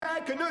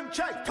a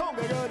nunchuck tongue.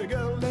 I got a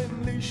girl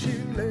and she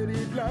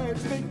lady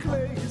drives me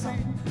crazy.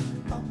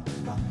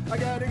 I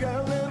got a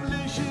girl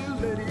and she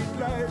lady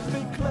drives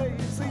me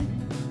crazy.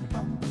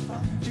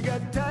 She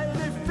got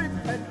tiny feet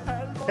and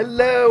elbows.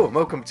 Hello and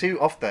welcome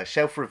to Off the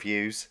Shelf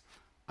Reviews.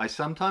 I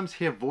sometimes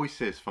hear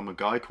voices from a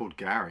guy called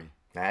Gary.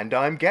 And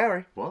I'm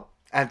Gary. What?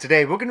 And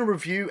today we're going to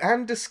review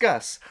and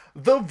discuss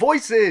The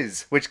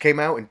Voices, which came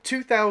out in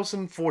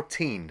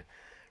 2014.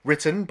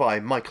 Written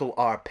by Michael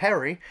R.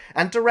 Perry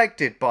and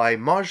directed by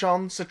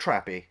Marjane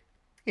Satrapi.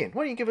 Ian,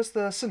 why don't you give us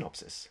the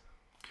synopsis?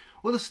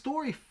 Well, the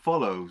story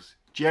follows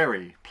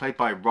Jerry, played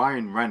by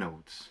Ryan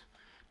Reynolds.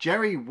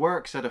 Jerry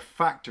works at a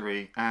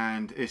factory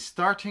and is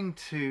starting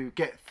to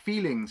get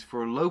feelings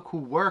for a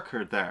local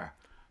worker there,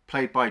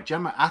 played by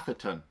Gemma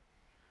Atherton.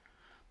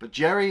 But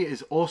Jerry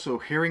is also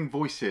hearing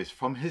voices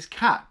from his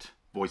cat,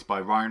 voiced by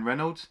Ryan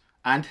Reynolds,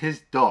 and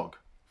his dog,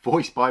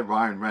 voiced by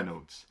Ryan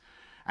Reynolds.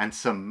 And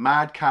some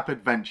madcap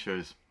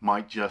adventures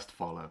might just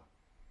follow.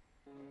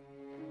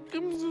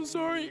 I'm so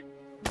sorry.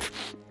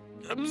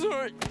 I'm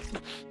sorry.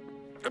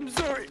 I'm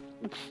sorry.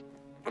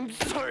 I'm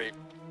sorry.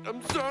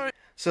 I'm sorry.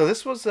 So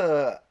this was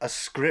a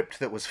script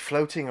that was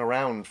floating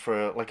around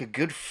for like a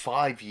good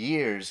 5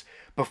 years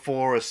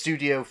before a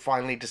studio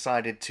finally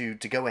decided to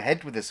go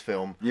ahead with this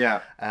film.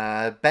 Yeah.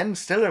 Ben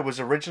Stiller was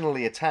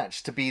originally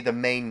attached to be the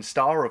main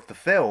star of the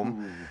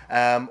film,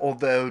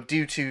 although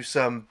due to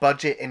some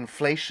budget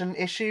inflation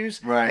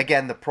issues,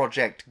 again, the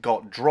project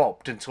got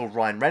dropped until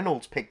Ryan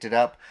Reynolds picked it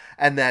up,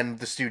 and then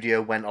the studio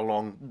went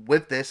along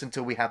with this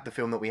until we have the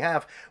film that we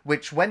have,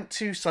 which went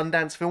to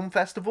Sundance Film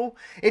Festival.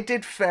 It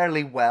did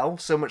fairly well,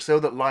 so much so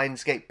that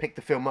Lionsgate picked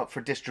the film up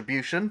for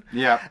distribution.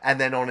 Yeah. And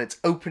then on its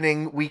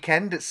opening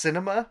weekend at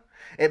cinema,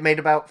 it made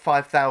about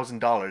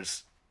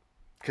 $5,000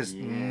 because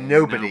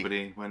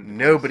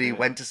nobody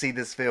went to see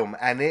this film,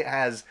 and it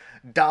has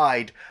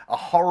died a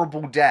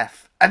horrible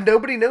death, and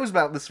nobody knows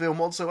about this film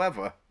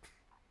whatsoever.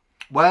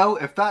 Well,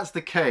 if that's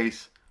the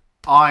case,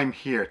 I'm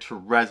here to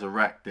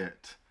resurrect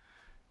it.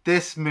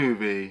 This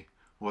movie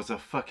was a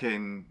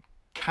fucking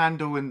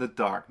candle in the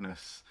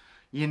darkness.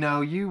 You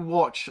know, you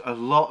watch a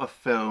lot of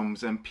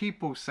films and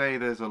people say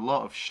there's a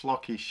lot of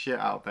schlocky shit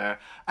out there.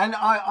 And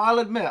I'll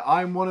admit,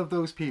 I'm one of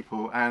those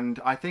people. And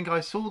I think I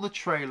saw the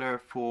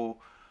trailer for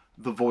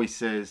The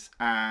Voices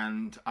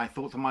and I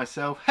thought to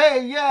myself,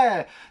 hey,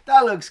 yeah,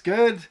 that looks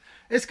good.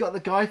 It's got the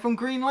guy from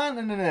Green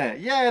Lantern in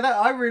it. Yeah,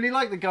 I really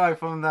like the guy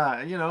from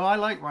that. You know, I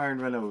like Ryan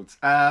Reynolds.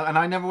 And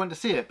I never went to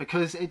see it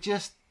because it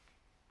just...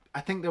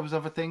 I think there was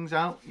other things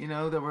out. You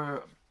know, there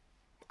were...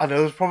 I know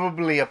there was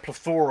probably a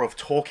plethora of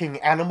talking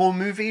animal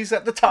movies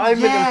at the time,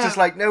 and it was just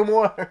like, no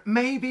more.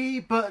 Maybe,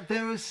 but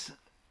there was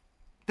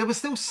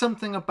still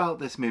something about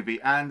this movie,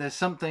 and there's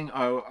something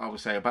I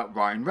would say about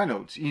Ryan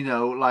Reynolds. You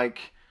know,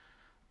 like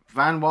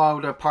Van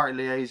Wilder Party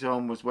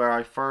Liaison was where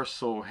I first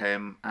saw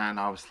him, and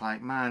I was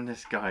like, man,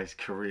 this guy's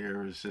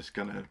career is just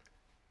gonna...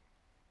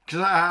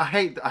 Because I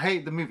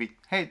hate the movie,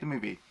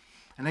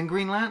 and then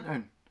Green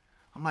Lantern,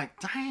 I'm like,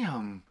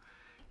 damn,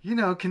 you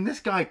know, can this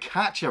guy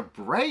catch a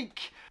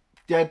break?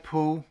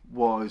 Deadpool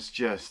was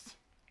just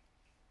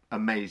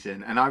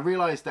amazing, and I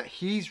realized that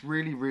he's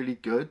really, really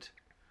good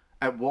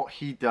at what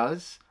he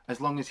does as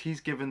long as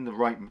he's given the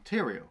right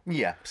material.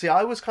 Yeah. See,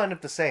 I was kind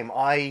of the same.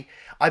 I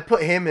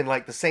put him in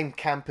like the same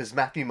camp as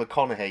Matthew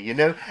McConaughey, you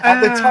know?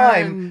 At the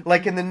time,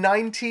 like in the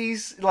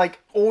 90s, like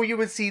all you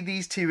would see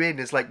these two in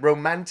is like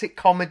romantic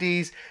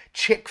comedies,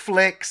 chick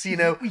flicks, you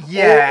know?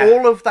 Yeah.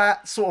 All of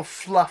that sort of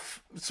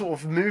fluff sort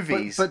of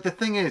movies. But the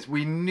thing is,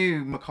 we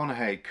knew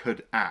McConaughey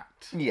could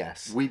act.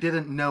 Yes. We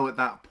didn't know at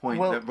that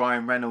point that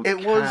Ryan Reynolds It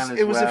was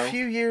well. a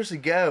few years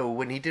ago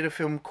when he did a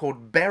film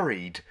called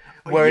Buried,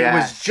 where it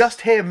was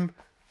just him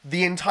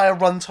the entire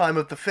runtime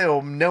of the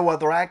film, no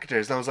other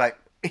actors. And I was like,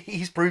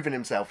 he's proven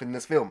himself in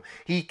this film.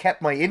 He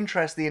kept my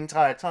interest the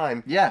entire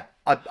time. Yeah.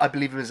 I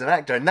believe him as an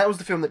actor. And that was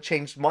the film that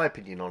changed my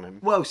opinion on him.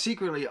 Well,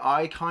 secretly,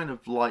 I kind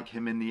of like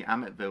him in the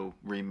Amityville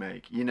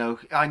remake. You know,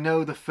 I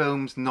know the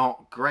film's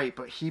not great,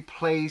 but he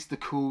plays the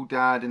cool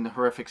dad in the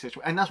horrific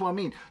situation. And that's what I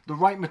mean. The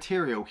right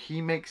material,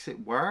 he makes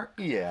it work.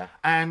 Yeah.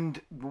 And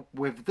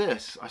with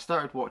this, I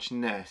started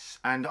watching this,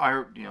 and I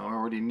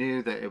already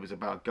knew that it was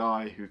about a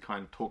guy who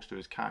kind of talks to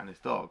his cat and his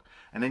dog.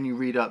 And then you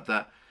read up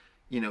that,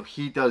 you know,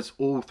 he does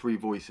all three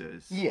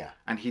voices. Yeah.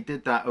 And he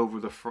did that over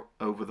the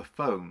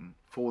phone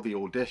for the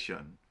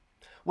audition.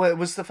 Well, it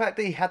was the fact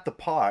that he had the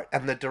part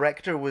and the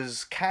director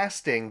was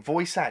casting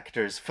voice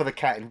actors for the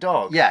cat and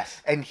dog. Yes.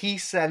 And he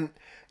sent,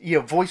 you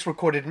know, voice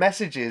recorded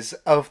messages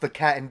of the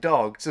cat and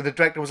dog. So the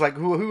director was like,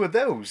 who are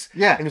those?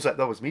 Yeah. And he was like,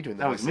 that was me doing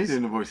the voices. That was me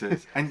doing the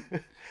voices. And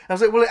I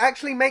was like, well, it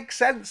actually makes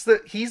sense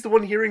that he's the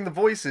one hearing the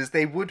voices.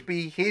 They would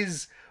be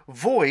his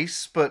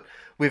voice, but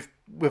with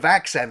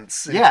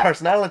accents and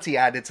personality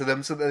added to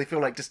them so that they feel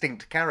like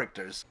distinct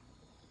characters.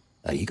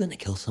 Are you going to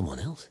kill someone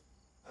else?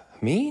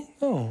 Me?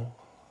 No,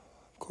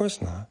 of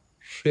course not.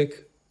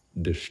 Sick,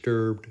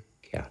 disturbed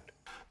cat.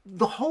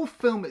 The whole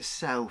film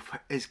itself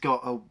has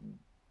got a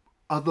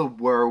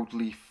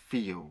otherworldly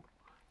feel.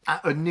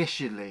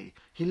 Initially,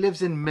 he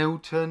lives in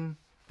Milton.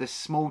 this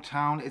small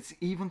town. It's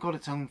even got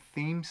its own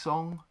theme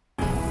song.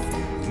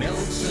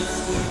 Milton,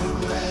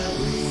 where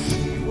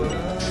we were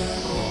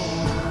born.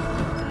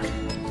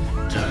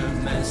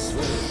 Don't mess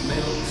with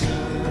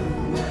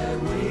Milton, where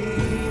we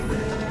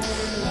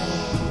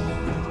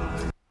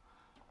belong.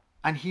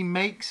 And he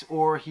makes,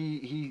 or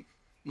he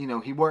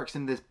works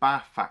in this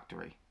bath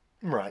factory.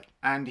 Right.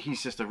 And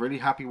he's just a really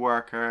happy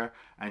worker,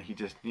 and he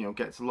just,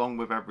 gets along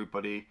with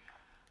everybody.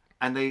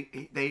 And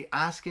they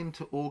ask him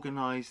to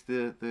organize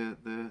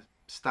the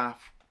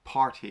staff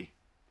party.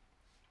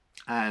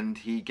 And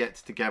he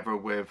gets together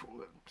with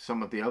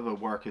some of the other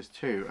workers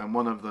too. And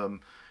one of them,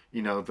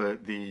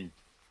 the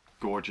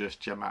gorgeous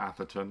Gemma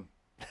Atherton.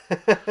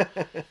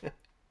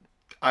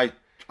 I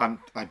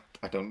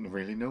don't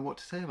really know what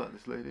to say about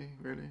this lady,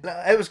 really. No,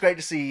 it was great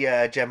to see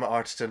Gemma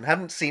Arterton.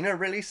 Hadn't seen her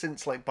really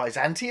since like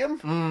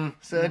Byzantium,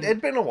 so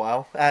it'd been a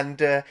while,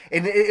 and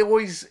it's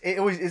always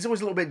a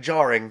little bit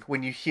jarring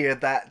when you hear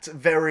that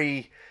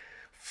very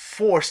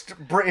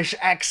forced British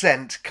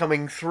accent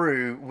coming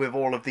through with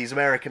all of these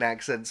American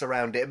accents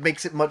around it. It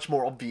makes it much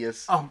more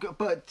obvious. Oh,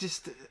 but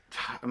just,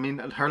 I mean,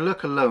 her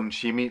look alone,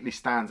 she immediately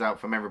stands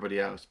out from everybody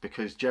else,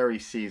 because Jerry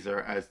sees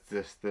her as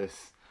this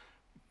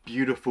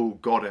beautiful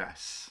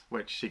goddess,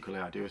 which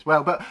secretly I do as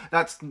well, but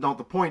that's not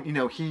the point.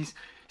 He's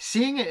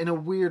seeing it in a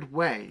weird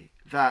way,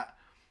 that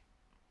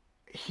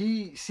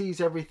he sees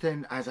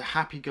everything as a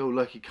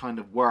happy-go-lucky kind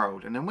of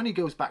world, and then when he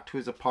goes back to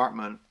his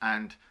apartment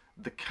and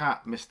the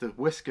cat, Mr.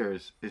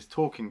 Whiskers, is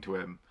talking to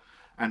him,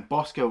 and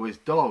Bosco, his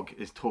dog,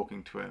 is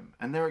talking to him,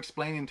 and they're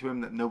explaining to him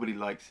that nobody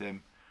likes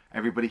him,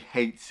 everybody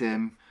hates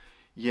him,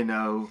 he'd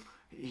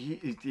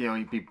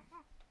be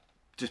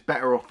just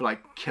better off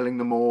like killing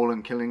them all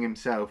and killing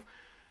himself.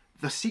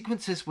 The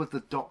sequences with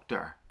the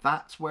doctor,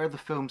 that's where the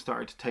film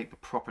started to take the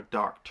proper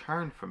dark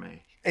turn for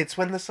me. It's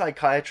when the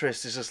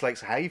psychiatrist is just like,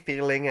 so how are you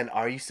feeling, and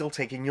are you still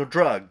taking your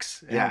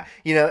drugs? And,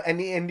 Yeah.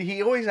 and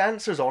he always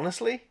answers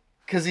honestly,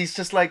 because he's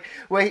just like,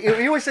 well,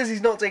 he always says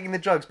he's not taking the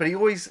drugs, but he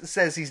always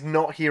says he's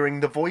not hearing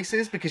the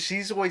voices, because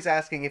she's always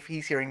asking if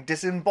he's hearing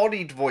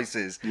disembodied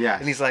voices. Yes.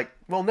 And he's like,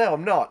 well, no,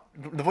 I'm not.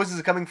 The voices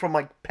are coming from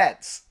my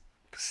pets.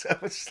 So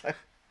it's just like...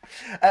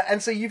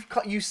 and so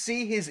you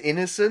see his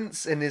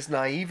innocence and his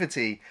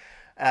naivety.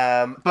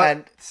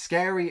 But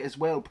scary as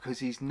well, because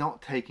he's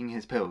not taking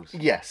his pills.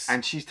 Yes.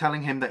 And she's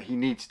telling him that he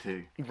needs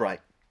to.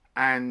 Right.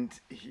 And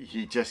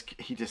he just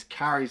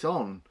carries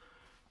on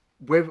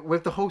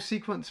with the whole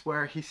sequence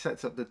where he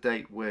sets up the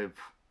date with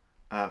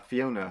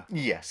Fiona.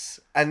 Yes.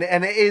 And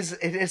it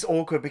is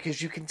awkward,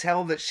 because you can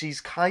tell that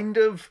she's kind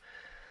of,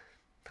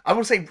 I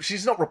won't say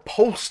she's not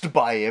repulsed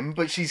by him,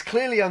 but she's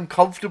clearly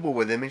uncomfortable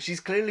with him, and she's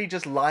clearly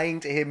just lying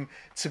to him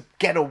to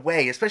get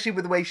away, especially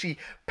with the way she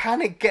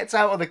gets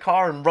out of the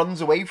car and runs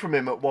away from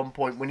him at one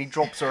point when he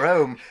drops her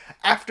home,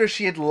 after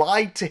she had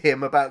lied to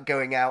him about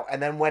going out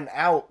and then went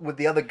out with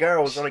the other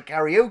girls on a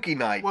karaoke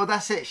night. Well,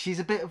 that's it. She's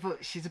a bit of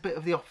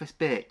the office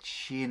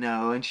bitch,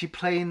 and she's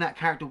playing that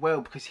character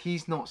well, because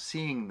he's not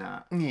seeing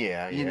that.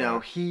 Yeah.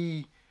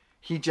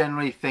 He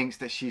generally thinks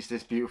that she's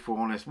this beautiful,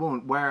 honest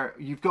woman, where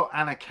you've got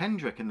Anna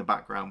Kendrick in the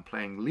background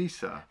playing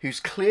Lisa. Who's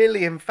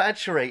clearly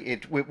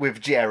infatuated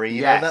with Jerry.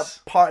 You Yes. know, that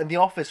part in the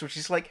office where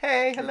she's like,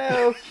 hey,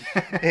 hello.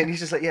 And he's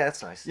just like, yeah,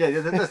 that's nice. Yeah,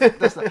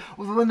 that's like,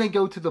 well, when they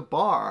go to the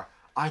bar,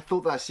 I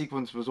thought that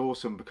sequence was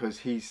awesome, because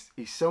he's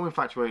so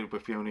infatuated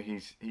with Fiona,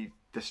 he's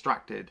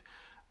distracted.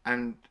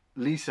 And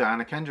Lisa,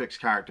 Anna Kendrick's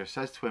character,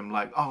 says to him,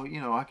 like, oh,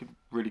 I could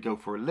really go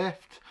for a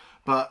lift.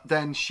 But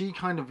then she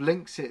kind of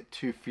links it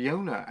to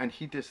Fiona, and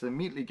he just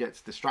immediately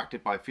gets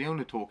distracted by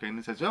Fiona talking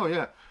and says, oh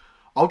yeah,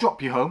 I'll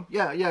drop you home.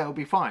 Yeah, it'll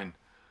be fine.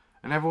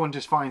 And everyone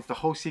just finds the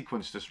whole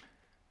sequence just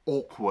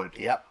awkward.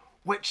 Yep.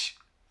 Which,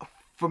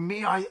 for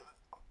me, I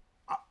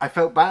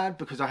felt bad,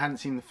 because I hadn't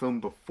seen the film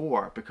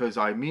before, because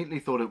I immediately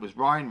thought it was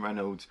Ryan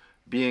Reynolds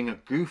being a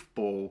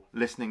goofball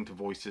listening to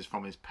voices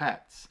from his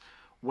pets.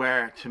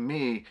 Where, to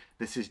me,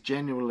 this is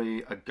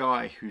genuinely a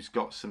guy who's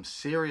got some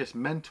serious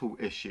mental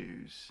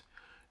issues,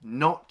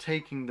 not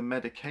taking the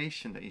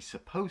medication that he's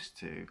supposed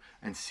to,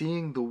 and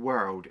seeing the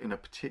world in a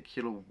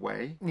particular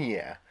way.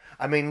 Yeah.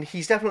 I mean,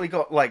 he's definitely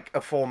got, like,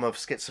 a form of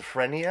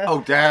schizophrenia. Oh,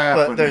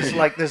 definitely.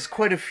 But there's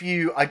quite a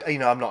few,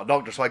 I'm not a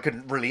doctor, so I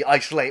couldn't really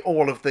isolate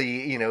all of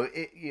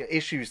the,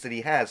 issues that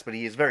he has, but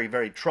he is very,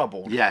 very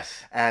troubled.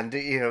 Yes. And,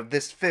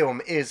 this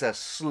film is a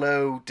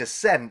slow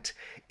descent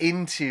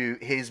into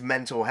his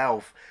mental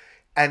health.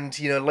 And,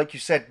 like you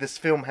said, this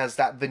film has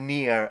that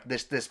veneer,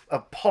 this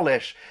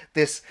polish,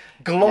 this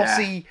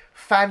glossy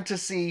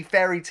fantasy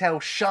fairy tale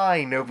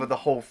shine over the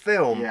whole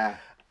film. Yeah.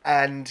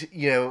 And,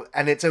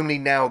 and it's only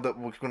now that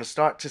we're going to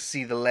start to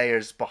see the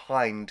layers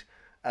behind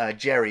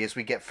Jerry as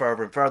we get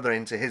further and further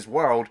into his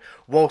world,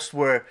 whilst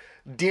we're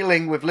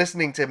dealing with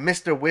listening to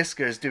Mr.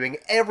 Whiskers doing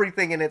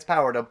everything in its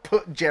power to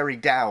put Jerry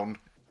down.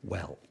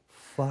 Well,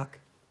 fuck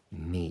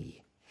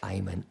me.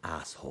 I'm an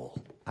asshole.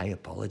 I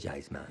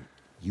apologise, man.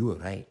 You were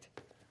right.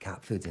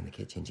 Cat food's in the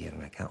kitchen, Jerry,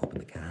 and I can't open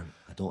the can.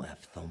 I don't have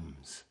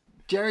thumbs.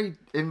 Jerry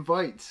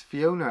invites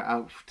Fiona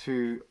out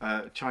to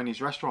a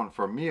Chinese restaurant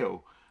for a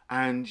meal,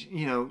 and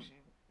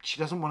she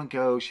doesn't want to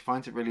go. She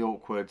finds it really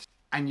awkward.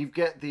 And you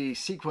get the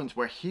sequence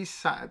where he's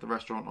sat at the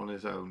restaurant on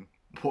his own,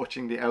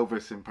 watching the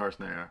Elvis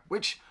impersonator,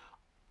 which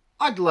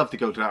I'd love to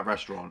go to that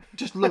restaurant. It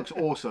just looks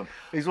awesome.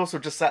 He's also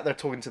just sat there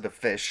talking to the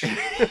fish.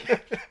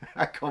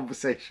 That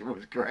conversation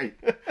was great.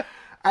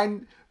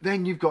 And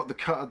then you've got the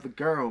cut of the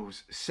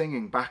girls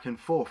singing back and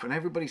forth, and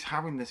everybody's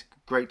having this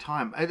great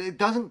time. And it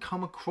doesn't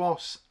come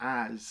across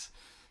as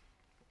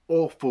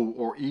awful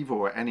or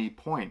evil at any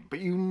point, but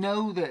you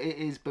know that it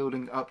is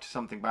building up to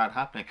something bad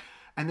happening.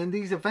 And then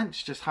these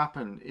events just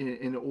happen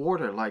in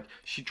order. Like,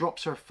 she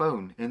drops her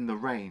phone in the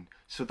rain,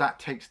 so that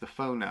takes the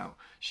phone out.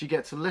 She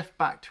gets a lift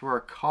back to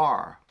her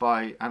car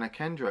by Anna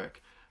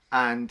Kendrick,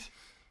 and,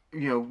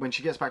 you know, when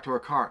she gets back to her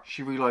car,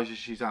 she realizes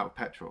she's out of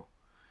petrol.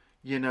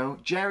 You know,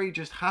 Jerry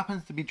just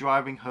happens to be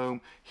driving home.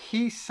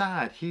 He's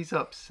sad, he's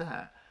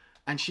upset,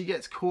 and she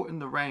gets caught in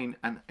the rain,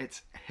 and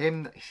it's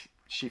him that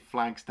she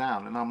flags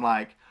down. And I'm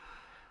like,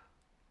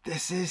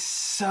 this is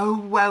so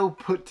well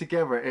put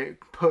together. It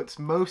puts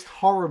most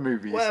horror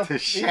movies to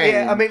shame.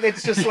 Yeah, I mean,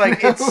 it's just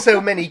like, it's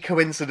so many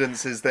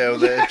coincidences, though,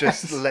 that have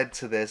just led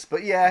to this.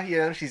 But yeah, you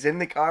know, she's in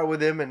the car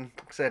with him, and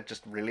like I said,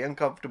 just really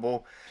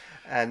uncomfortable.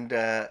 And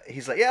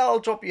he's like, yeah, I'll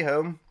drop you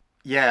home.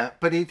 Yeah,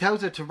 but he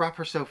tells her to wrap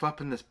herself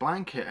up in this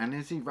blanket, and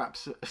as he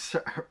wraps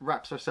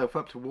herself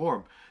up to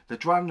warm, they're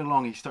driving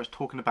along. He starts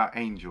talking about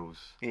angels.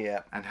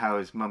 Yeah. And how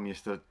his mum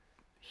used to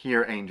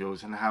hear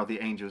angels, and how the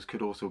angels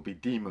could also be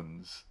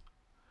demons.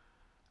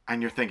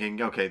 And you're thinking,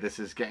 okay, this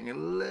is getting a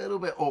little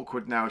bit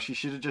awkward now. She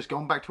should have just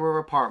gone back to her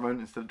apartment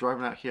instead of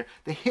driving out here.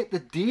 They hit the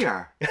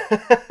deer.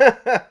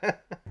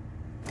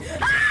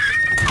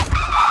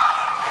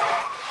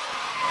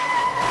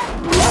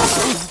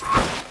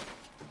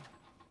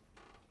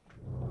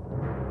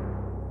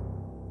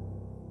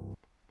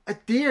 A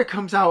deer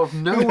comes out of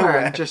nowhere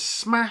and just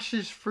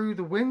smashes through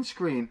the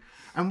windscreen.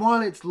 And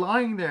while it's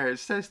lying there, it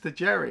says to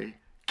Jerry,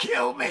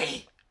 "Kill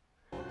me."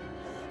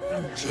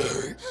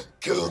 Jerry,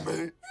 kill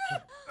me.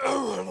 I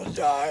want to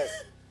die.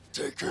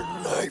 Take your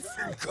knife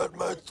and cut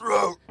my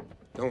throat.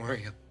 Don't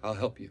worry, I'll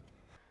help you.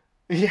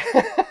 Yeah.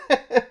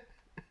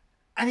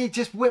 And he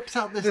just whips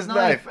out this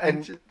knife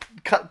and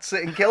cuts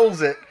it and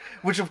kills it,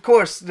 which of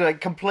course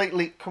like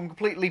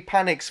completely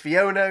panics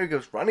Fiona, who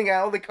goes running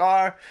out of the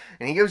car,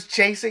 and he goes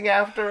chasing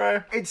after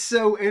her. It's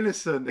so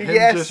innocent.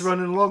 Him just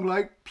running along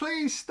like,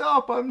 please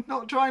stop, I'm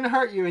not trying to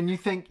hurt you. And you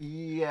think,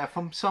 yeah,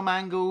 from some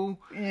angle.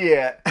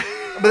 Yeah.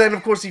 But then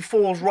of course he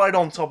falls right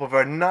on top of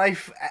her,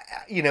 knife,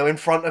 you know, in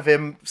front of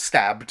him,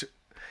 stabbed.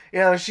 You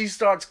know, she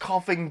starts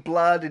coughing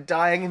blood and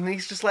dying, and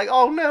he's just like,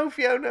 oh no,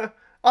 Fiona,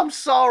 I'm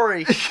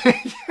sorry.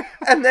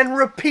 And then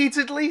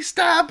repeatedly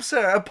stabs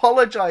her,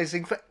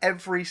 apologizing for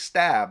every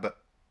stab.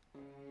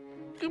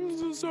 I'm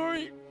so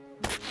sorry.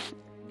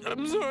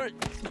 I'm sorry.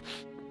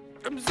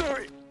 I'm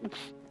sorry.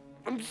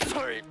 I'm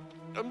sorry.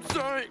 I'm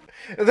sorry.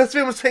 This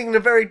film was taking a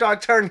very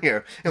dark turn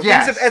here. Things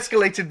have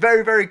escalated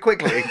very, very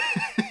quickly.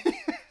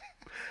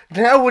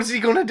 Now what's he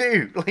gonna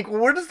do? Like,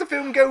 where does the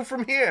film go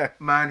from here?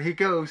 Man, he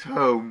goes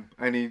home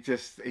and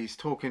he's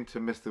talking to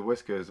Mr.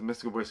 Whiskers, and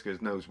Mr.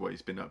 Whiskers knows what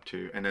he's been up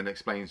to, and then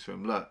explains to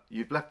him, look,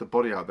 you've left the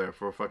body out there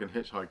for a fucking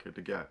hitchhiker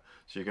to get,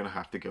 so you're gonna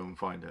have to go and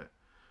find it.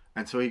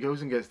 And so he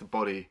goes and gets the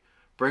body,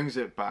 brings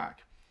it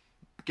back.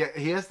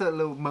 He has that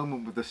little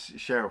moment with the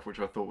sheriff, which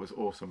I thought was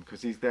awesome,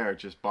 because he's there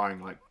just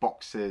buying like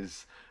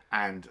boxes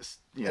and,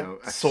 you know,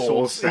 a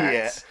sword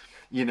sets,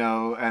 you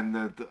know, and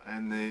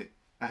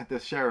the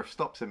sheriff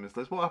stops him and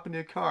says, what happened to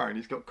your car? And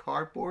he's got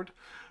cardboard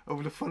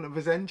over the front of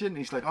his engine.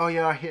 He's like, oh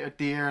yeah, I hit a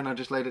deer and I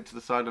just laid it to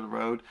the side of the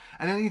road.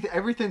 And then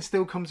everything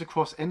still comes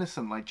across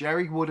innocent. Like,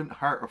 Jerry wouldn't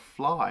hurt a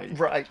fly.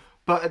 Right.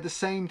 But at the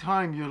same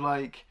time, you're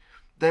like,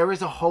 there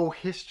is a whole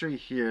history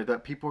here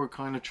that people are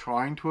kind of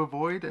trying to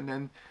avoid. And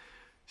then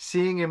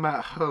seeing him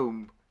at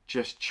home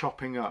just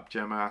chopping up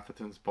Gemma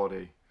Atherton's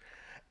body.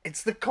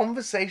 It's the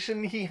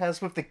conversation he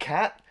has with the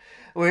cat,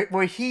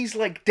 where he's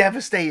like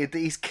devastated that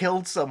he's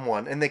killed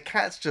someone, and the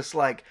cat's just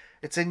like,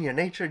 it's in your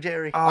nature,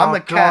 Jerry. I'm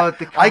a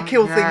cat. I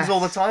kill things all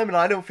the time, and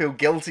I don't feel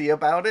guilty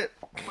about it.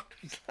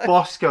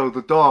 Bosco,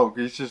 the dog,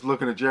 he's just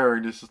looking at Jerry,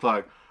 and he's just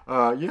like,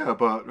 yeah,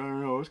 but, you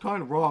know, it's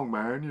kind of wrong,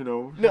 man, you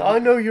know. No, I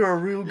know you're a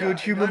real good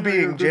human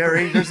being,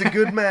 Jerry. There's a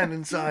good man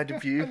inside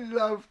of you. I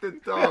love the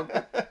dog.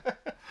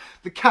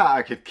 The cat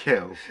I could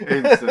kill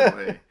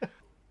instantly.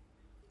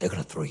 They're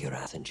gonna throw your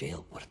ass in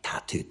jail where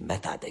tattooed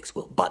meth addicts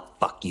will butt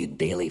fuck you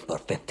daily for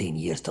 15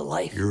 years to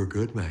life. You're a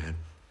good man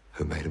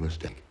who made a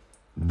mistake.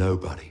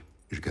 Nobody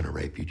is gonna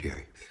rape you,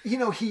 Jerry. You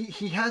know,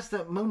 he has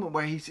that moment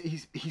where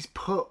he's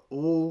put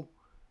all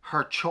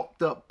her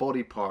chopped up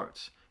body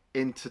parts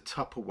into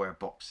Tupperware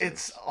boxes.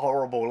 It's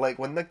horrible. Like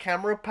when the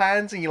camera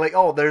pans and you're like,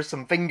 oh, there's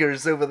some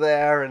fingers over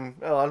there, and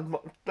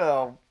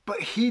oh. But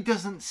he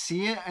doesn't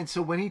see it, and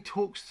so when he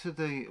talks to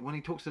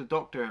the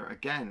doctor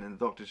again, and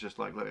the doctor's just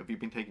like, look, have you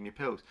been taking your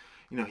pills?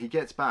 You know, he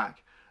gets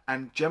back,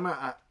 and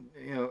Gemma,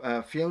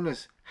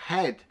 Fiona's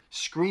head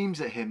screams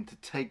at him to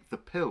take the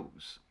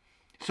pills.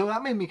 So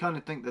that made me kind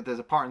of think that there's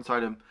a part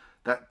inside him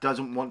that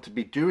doesn't want to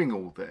be doing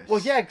all this. Well,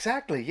 yeah,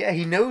 exactly. Yeah,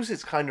 he knows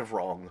it's kind of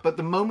wrong. But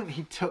the moment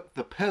he took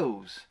the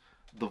pills,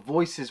 the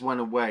voices went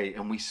away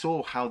and we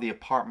saw how the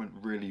apartment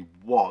really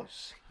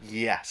was.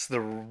 Yes,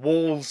 the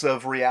walls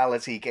of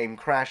reality came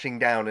crashing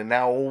down, and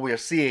now all we're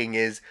seeing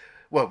is,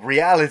 well,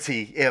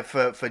 reality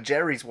for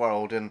Jerry's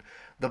world, and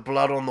the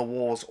blood on the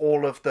walls,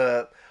 all of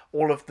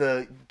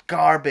the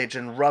garbage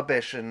and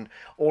rubbish, and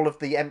all of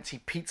the empty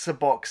pizza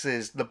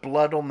boxes, the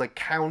blood on the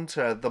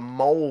counter, the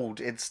mold.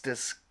 It's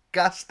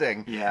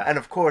disgusting. Yeah. And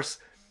of course,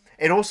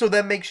 it also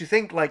then makes you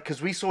think, like,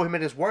 because we saw him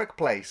at his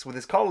workplace with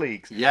his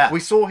colleagues. Yeah. We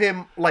saw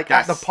him, like,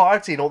 at the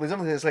party and all these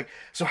other things. Like,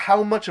 so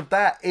how much of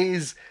that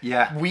is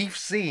we've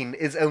seen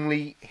is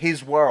only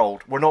his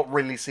world. We're not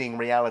really seeing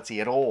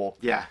reality at all.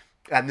 Yeah.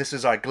 And this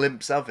is our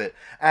glimpse of it.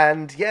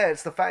 And yeah,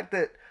 it's the fact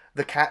that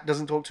the cat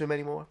doesn't talk to him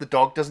anymore. The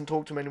dog doesn't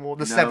talk to him anymore.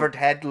 The severed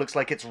head looks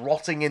like it's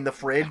rotting in the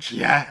fridge.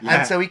 Yeah.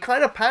 And so he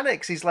kind of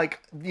panics. He's like,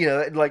 you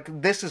know,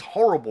 like, this is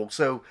horrible.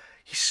 So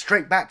he's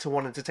straight back to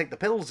wanting to take the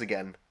pills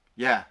again.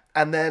 Yeah.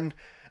 And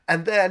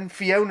then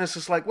Fiona's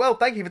just like, well,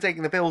 thank you for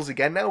taking the pills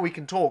again. Now we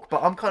can talk,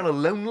 but I'm kind of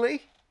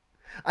lonely.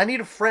 I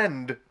need a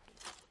friend.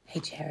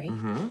 Hey, Jerry.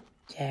 Mm-hmm.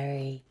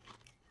 Jerry,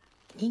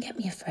 can you get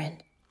me a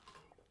friend?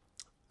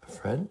 A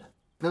friend?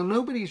 Now,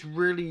 nobody's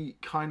really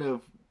kind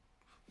of...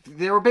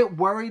 They're a bit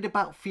worried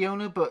about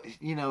Fiona, but,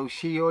 you know,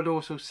 she had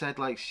also said,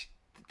 like,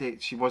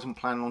 she wasn't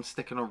planning on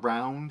sticking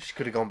around. She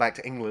could have gone back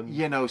to England.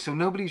 You know, so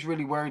nobody's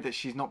really worried that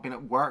she's not been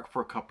at work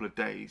for a couple of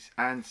days.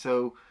 And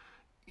so,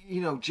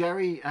 you know,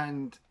 Jerry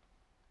and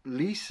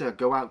Lisa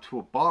go out to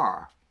a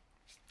bar.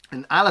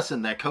 And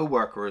Alison, their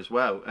co-worker as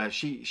well,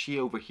 she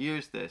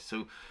overhears this.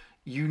 So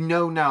you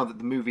know now that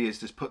the movie has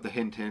just put the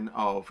hint in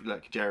of,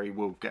 like, Jerry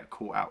will get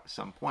caught out at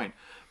some point.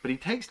 But he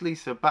takes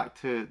Lisa back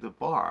to the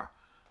bar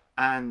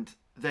and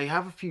they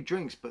have a few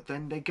drinks, but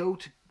then they go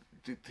to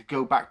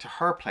go back to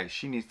her place.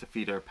 She needs to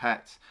feed her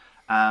pets.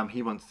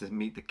 He wants to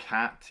meet the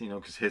cat, you know,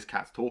 because his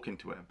cat's talking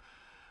to him.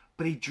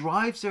 But he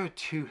drives her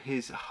to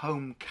his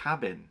home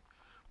cabin,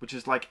 which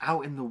is like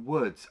out in the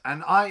woods.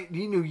 And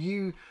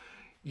you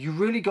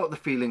really got the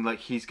feeling like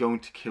he's going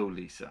to kill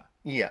Lisa.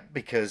 Yeah,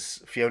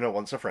 because Fiona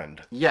wants a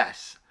friend.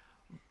 Yes.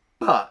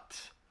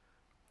 But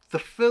the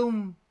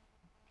film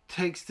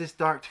takes this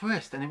dark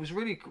twist, and it was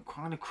really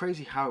kind of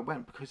crazy how it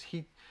went, because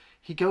he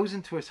goes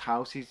into his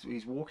house,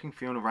 he's walking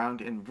Fiona around,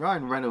 and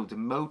Ryan Reynolds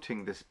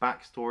emoting this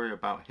backstory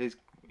about his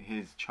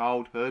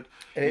childhood.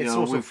 It's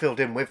also filled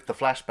in with the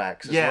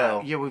flashbacks as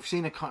well. Yeah, we've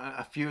seen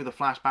a few of the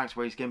flashbacks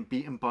where he's getting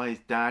beaten by his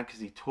dad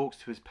because he talks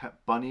to his pet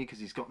bunny because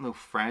he's got no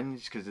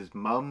friends, because his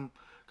mum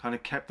kind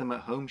of kept him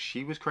at home.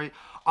 She was crazy.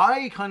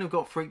 I kind of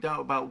got freaked out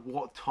about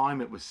what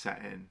time it was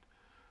set in.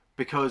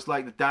 Because,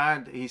 like, the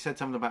dad, he said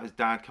something about his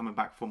dad coming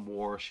back from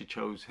war. She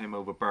chose him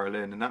over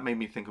Berlin. And that made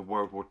me think of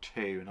World War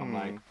II. And I'm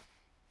like,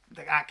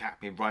 that can't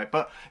be right.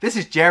 But this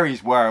is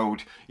Jerry's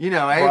world. You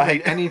know,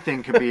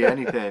 anything could be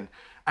anything.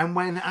 And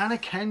when Anna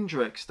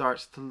Kendrick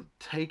starts to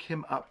take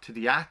him up to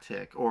the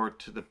attic or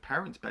to the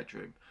parents'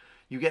 bedroom,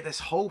 you get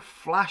this whole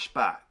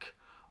flashback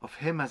of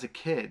him as a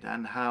kid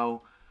and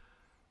how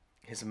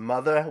his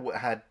mother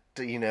had,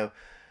 you know,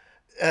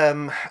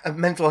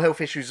 mental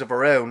health issues of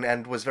her own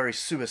and was very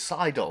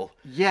suicidal.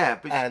 Yeah,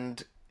 but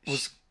and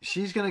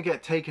she's going to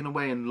get taken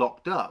away and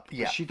locked up.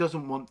 Yeah. She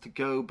doesn't want to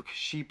go because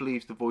she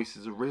believes the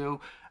voices are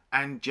real.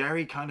 And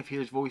Jerry kind of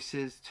hears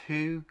voices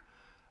too.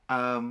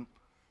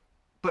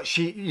 But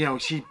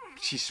she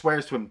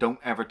swears to him, don't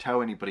ever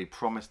tell anybody,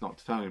 promise not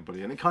to tell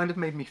anybody. And it kind of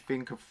made me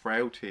think of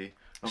Frailty,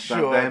 of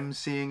them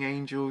seeing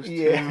angels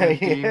too, and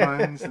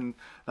demons and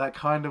that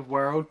kind of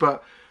world.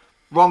 But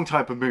wrong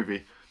type of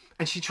movie.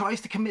 And she tries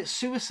to commit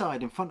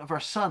suicide in front of her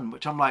son,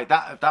 which I'm like,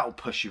 that'll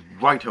push you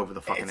right over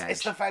the fucking edge.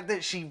 It's the fact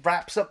that she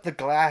wraps up the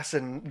glass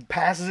and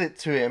passes it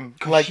to him,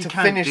 like, to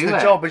finish the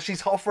it. job, but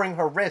she's offering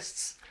her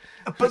wrists.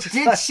 But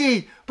did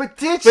she? But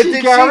did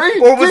Gary?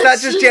 Or was that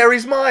just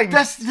Jerry's mind?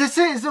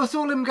 This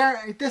all in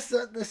Gary. This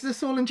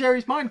is all in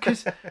Jerry's mind,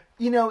 because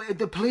you know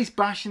the police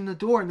bash in the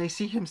door and they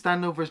see him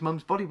standing over his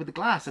mum's body with the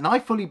glass, and I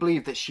fully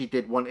believe that she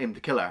did want him to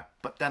kill her.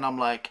 But then I'm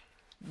like,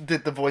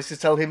 did the voices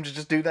tell him to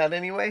just do that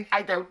anyway?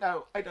 I don't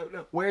know.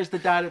 Where's the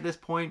dad at this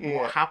point? Yeah.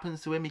 What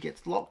happens to him? He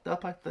gets locked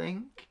up, I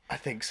think. I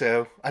think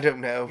so. I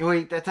don't know.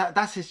 Wait,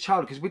 that's his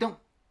child, because we don't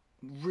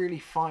really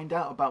find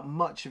out about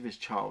much of his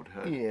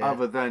childhood,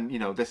 other than, you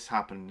know, this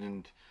happened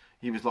and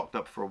he was locked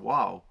up for a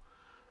while.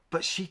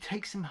 But she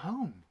takes him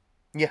home.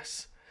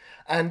 Yes.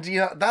 And, you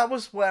know, that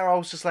was where I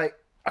was just like,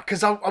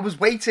 because I was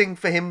waiting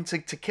for him to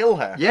kill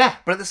her. Yeah.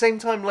 But at the same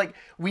time, like,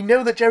 we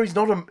know that Jerry's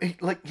not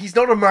he's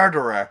not a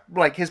murderer.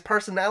 Like, his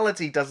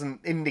personality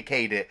doesn't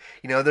indicate it.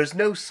 You know, there's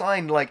no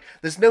sign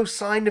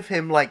of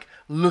him, like,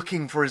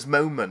 looking for his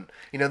moment.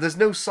 You know, there's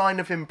no sign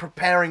of him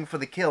preparing for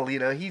the kill. You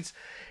know, he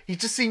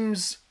just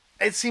seems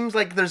it seems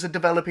like there's a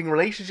developing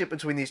relationship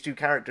between these two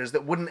characters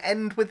that wouldn't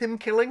end with him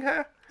killing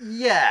her.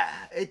 Yeah,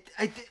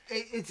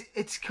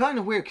 it's kind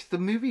of weird because the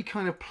movie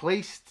kind of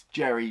placed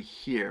Jerry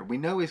here. We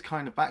know his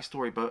kind of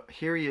backstory, but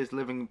here he is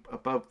living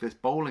above this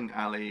bowling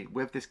alley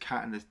with this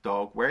cat and this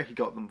dog. Where he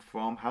got them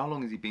from? How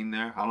long has he been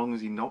there? How long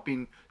has he not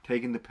been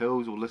taking the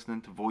pills or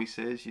listening to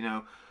voices? You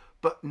know,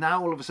 but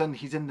now all of a sudden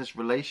he's in this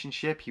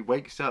relationship. He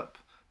wakes up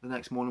the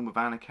next morning with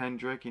Anna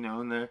Kendrick, you know,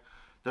 and they're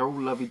all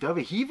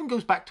lovey-dovey. He even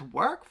goes back to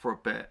work for a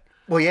bit.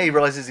 Well, yeah, he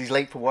realizes he's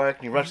late for work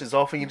and he rushes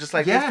off, and you're just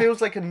like, Yeah. it feels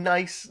like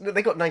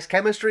they got nice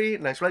chemistry,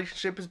 nice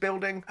relationship is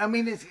building. I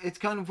mean, it's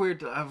kind of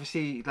weird.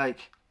 Obviously,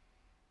 like,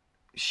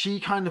 she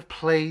kind of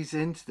plays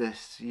into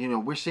this. You know,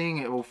 we're seeing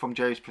it all from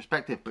Jerry's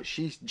perspective, but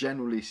she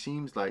generally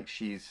seems like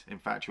she's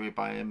infatuated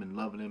by him and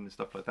loving him and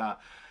stuff like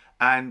that.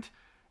 And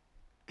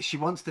she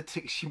wants to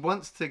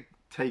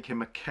take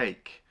him a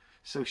cake.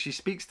 So she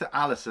speaks to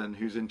Allison,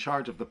 who's in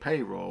charge of the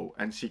payroll,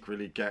 and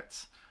secretly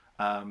gets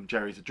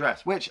Jerry's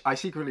address, which I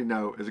secretly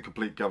know is a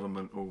complete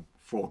government or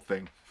fraud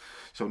thing.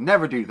 So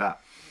never do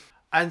that.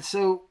 And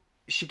so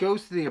she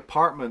goes to the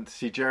apartment to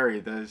see Jerry.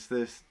 There's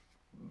this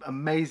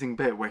amazing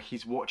bit where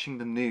he's watching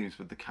the news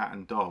with the cat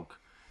and dog,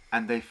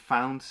 and they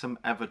found some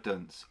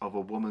evidence of a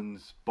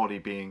woman's body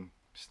being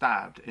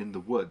stabbed in the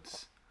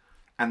woods.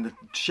 And the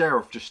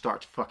sheriff just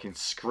starts fucking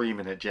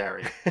screaming at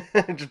Jerry.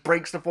 Just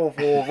breaks the fourth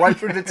wall right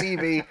through the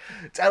TV,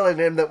 telling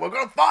him that we're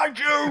going to find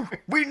you.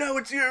 We know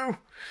it's you.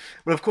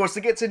 But of course,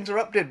 it gets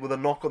interrupted with a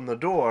knock on the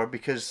door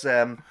because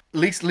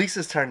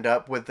Lisa's turned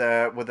up with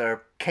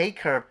her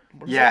cake.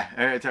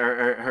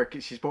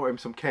 She's bought him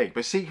some cake,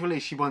 but secretly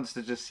she wants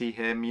to just see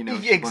him. You know,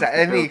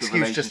 exactly. Any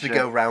excuse just to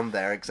go round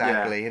there,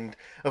 exactly. Yeah. And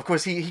of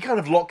course, he kind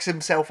of locks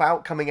himself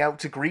out, coming out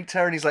to greet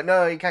her, and he's like,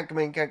 "No, you can't come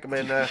in, can't come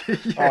in. Yeah.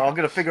 I'm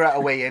gonna figure out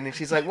a way in." And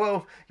she's like,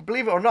 "Well,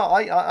 believe it or not,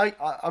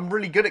 I'm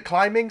really good at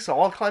climbing, so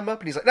I'll climb up."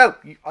 And he's like, "No,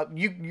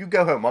 you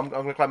go home. I'm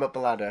gonna climb up the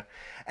ladder."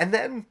 And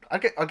then I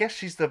guess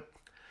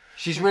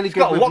she's really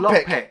good with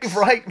lockpicks,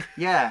 right?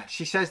 Yeah,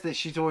 she says that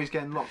she's always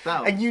getting locked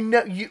out.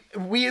 And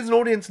we as an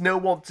audience know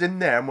what's in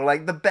there, and we're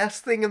like, the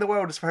best thing in the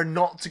world is for her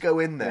not to go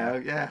in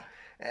there. Yeah.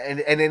 And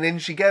then in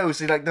she goes.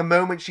 So like the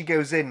moment she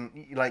goes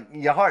in, like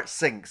your heart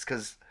sinks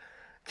because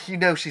you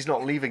know she's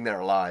not leaving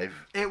there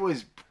alive. It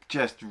was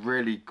just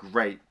really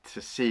great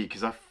to see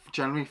because I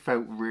generally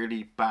felt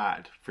really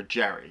bad for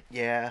Jerry.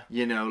 Yeah.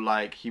 You know,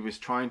 like he was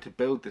trying to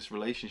build this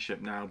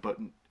relationship now, but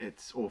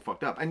it's all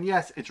fucked up. And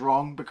yes, it's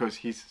wrong because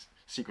he's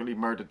secretly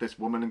murdered this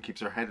woman and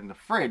keeps her head in the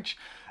fridge,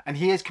 and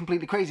he is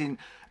completely crazy. And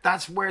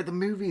that's where the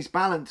movie's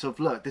balance of,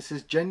 look, this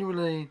is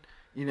genuinely,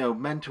 you know,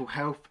 mental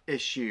health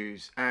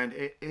issues, and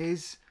it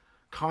is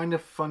kind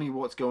of funny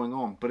what's going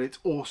on, but it's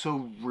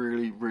also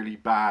really, really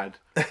bad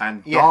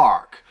and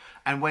dark.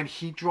 And when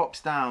he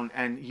drops down,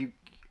 and you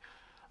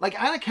like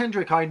Anna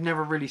Kendrick, I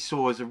never really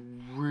saw as a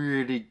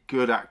really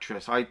good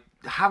actress. I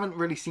haven't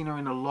really seen her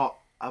in a lot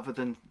other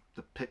than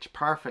the Pitch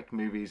Perfect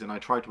movies, and I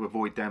try to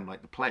avoid them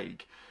like the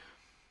plague.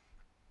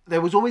 There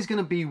was always going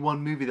to be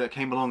one movie that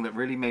came along that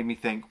really made me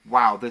think,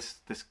 wow, this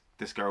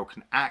girl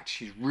can act.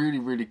 She's really,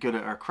 really good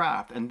at her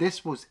craft. And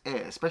this was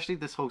it, especially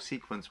this whole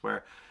sequence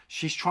where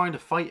she's trying to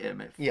fight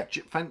him.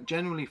 It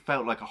generally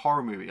felt like a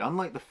horror movie,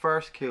 unlike the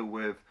first kill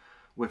with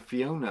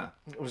Fiona.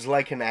 It was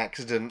like an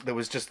accident that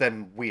was just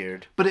then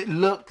weird. But it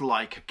looked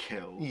like a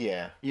kill.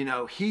 Yeah. You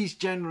know, he's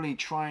generally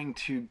trying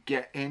to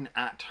get in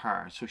at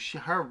her. So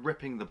her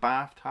ripping the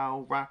bath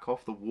towel rack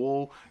off the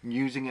wall and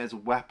using it as a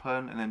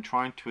weapon and then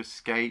trying to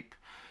escape.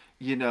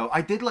 You know, I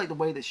did like the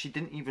way that she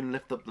didn't even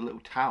lift up the little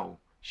towel.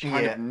 She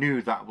kind of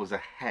knew that was a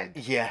head.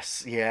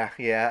 Yes, yeah.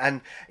 And,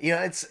 you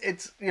know,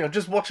 it's you know,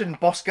 just watching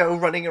Bosco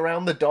running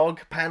around the dog,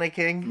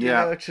 panicking, you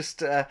know,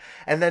 just, and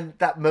then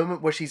that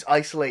moment where she's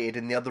isolated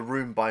in the other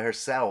room by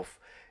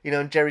herself, you know,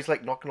 and Jerry's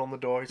like knocking on the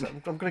door. He's like,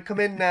 I'm going to come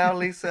in now,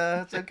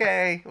 Lisa. It's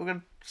okay. We're going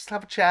to just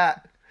have a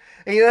chat.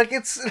 And you know,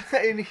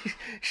 like,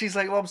 she's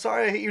like, well, I'm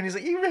sorry I hit you. And he's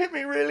like, you hit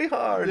me really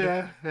hard.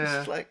 Yeah.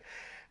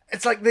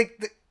 It's like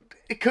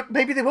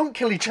maybe they won't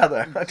kill each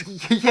other.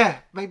 Yeah,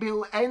 maybe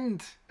it'll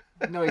end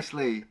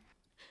nicely.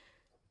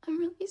 I'm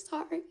really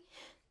sorry.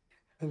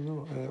 I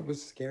know, it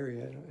was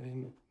scary. I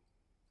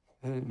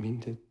didn't mean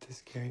to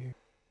scare you.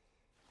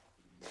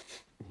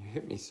 You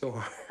hit me so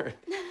hard.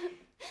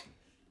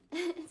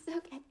 It's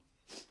okay.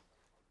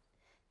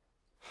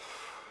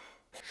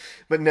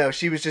 But no,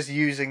 she was just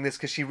using this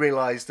because she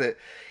realised that,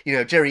 you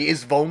know, Jerry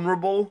is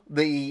vulnerable,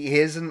 that he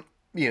isn't,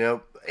 you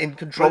know, in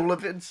control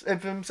of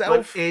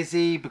himself. But is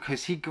he?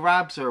 Because he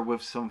grabs her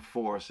with some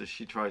force as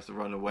she tries to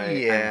run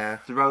away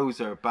and throws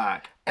her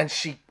back. And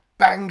she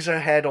bangs her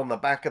head on the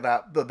back of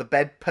the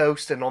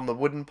bedpost and on the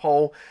wooden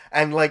pole.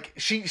 And, like,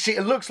 she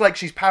it looks like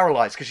she's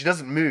paralysed because she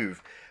doesn't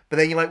move. But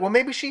then you're like, well,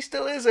 maybe she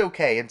still is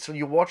okay. And so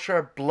you watch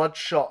her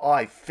bloodshot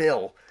eye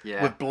fill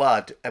with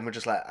blood. And we're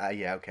just like,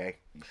 yeah, okay.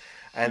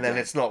 And then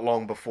it's not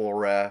long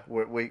before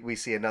we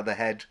see another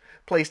head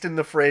placed in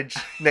the fridge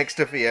next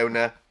to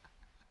Fiona.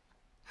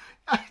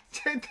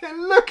 They're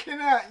looking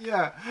at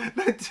you.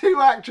 The two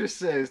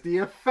actresses, the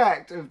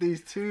effect of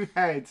these two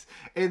heads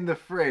in the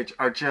fridge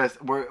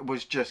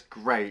was just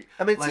great.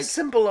 I mean, it's a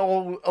simple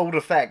old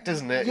effect,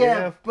 isn't it? Yeah, You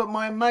know? but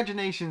my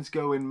imagination's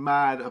going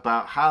mad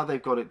about how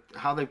they've got it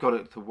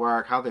to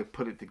work, how they've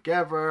put it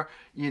together.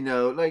 You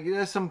know, like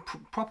there's some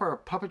proper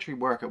puppetry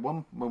work at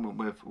one moment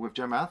with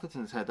Gemma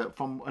Atherton's head that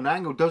from an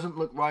angle doesn't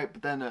look right,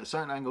 but then at a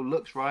certain angle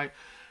looks right.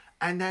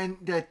 And then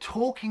they're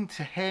talking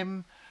to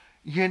him.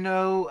 You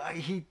know,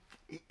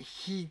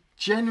 he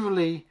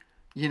generally,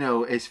 you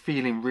know, is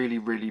feeling really,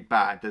 really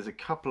bad. There's a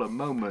couple of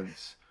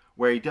moments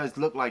where he does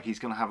look like he's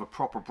going to have a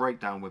proper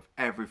breakdown with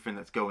everything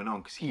that's going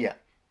on because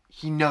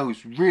he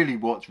knows really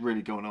what's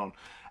really going on.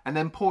 And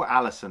then poor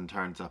Alison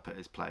turns up at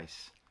his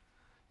place.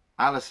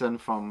 Alison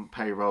from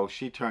Payroll,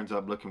 she turns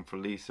up looking for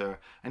Lisa,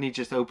 and he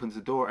just opens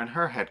the door and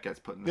her head gets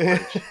put in the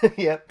fridge.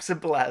 Yep,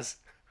 simple as.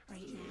 I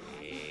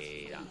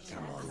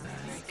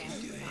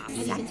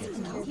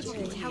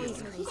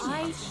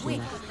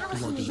wait.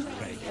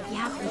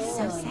 Yeah, he's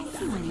so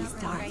sexy when he's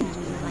dark.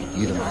 Like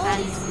You the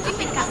man.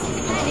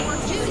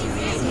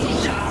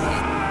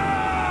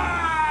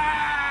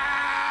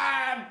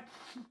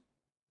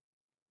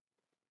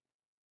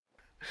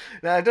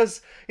 Now it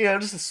does, you know,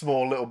 just a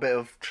small little bit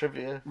of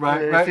trivia.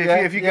 Right, If right, you, yeah,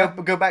 if you yeah.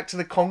 go back to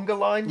the conga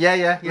line,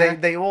 Yeah.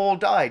 they all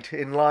died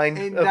in line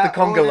In of the that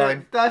conga order.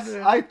 line.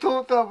 I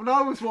thought that when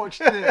I was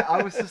watching it,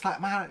 I was just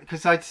like, man,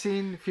 because I'd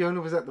seen Fiona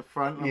was at the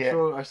front. I'm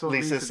sure I saw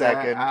Lisa Lisa there,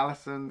 second.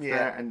 Alison's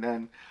there, and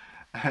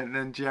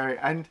then Jerry,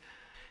 and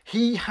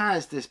he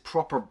has this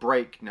proper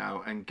break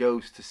now and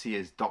goes to see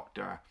his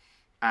doctor,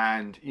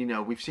 and you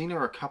know we've seen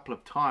her a couple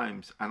of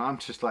times, and I'm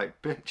just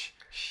like, bitch,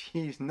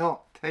 she's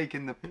not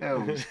taking the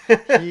pills.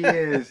 He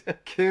is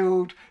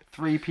killed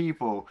 3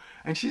 people,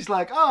 and she's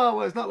like, oh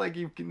well, it's not like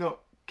you've not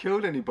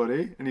killed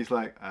anybody, and he's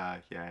like,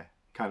 yeah,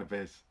 kind of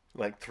is.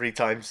 Like 3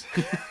 times.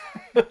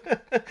 You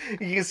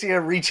can see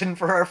her reaching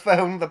for her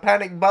phone, the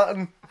panic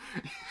button.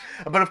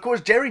 But of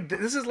course, Jerry,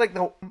 this is like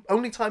the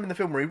only time in the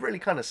film where he really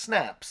kind of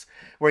snaps,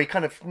 where he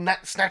kind of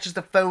snatches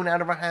the phone out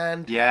of her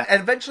hand,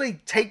 and eventually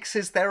takes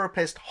his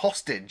therapist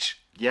hostage.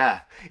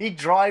 Yeah. He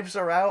drives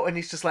her out, and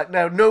he's just like,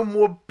 no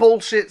more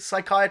bullshit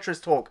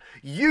psychiatrist talk.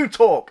 You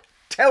talk.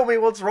 Tell me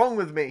what's wrong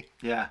with me.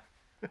 Yeah.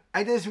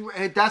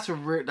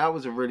 That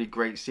was a really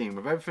great scene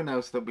with everything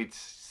else that we'd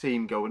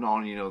seen going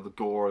on, you know, the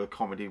gore, the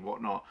comedy,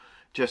 whatnot.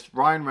 Just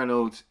Ryan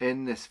Reynolds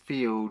in this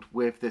field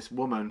with this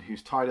woman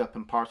who's tied up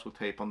in parcel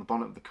tape on the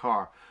bonnet of the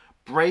car,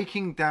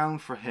 breaking down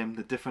for him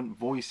the different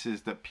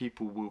voices that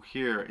people will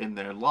hear in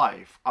their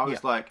life. I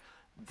was like,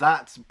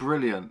 that's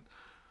brilliant.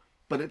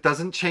 But it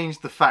doesn't change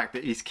the fact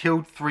that he's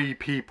killed 3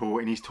 people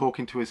and he's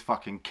talking to his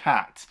fucking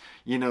cat.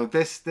 You know,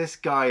 this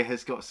guy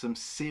has got some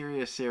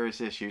serious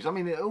issues. I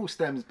mean, it all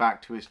stems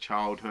back to his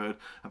childhood,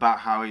 about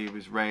how he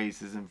was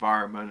raised, his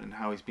environment, and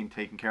how he's been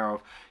taken care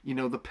of. You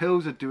know, the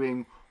pills are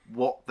doing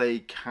what they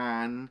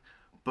can,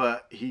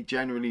 but he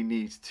generally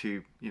needs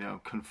to, you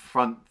know,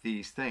 confront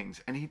these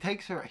things. And he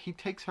takes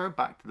her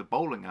back to the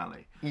bowling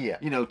alley. Yeah.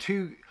 You know,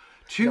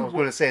 I was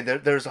going to say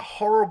there's a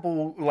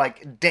horrible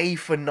like day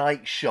for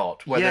night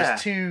shot where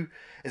there's 2.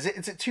 Is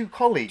it 2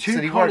 colleagues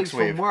that he works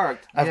with?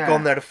 Have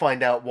gone there to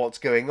find out what's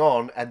going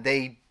on, and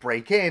they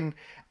break in,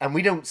 and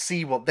we don't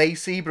see what they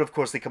see, but of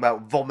course they come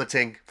out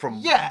vomiting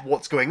from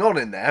what's going on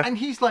in there. And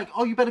he's like,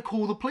 "Oh, you better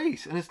call the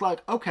police." And it's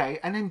like, "Okay."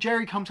 And then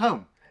Jerry comes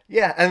home.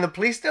 Yeah, and the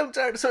police don't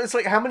turn. So it's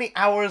like how many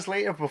hours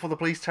later before the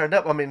police turned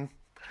up? I mean,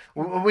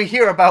 we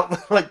hear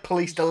about like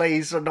police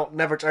delays or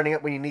never turning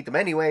up when you need them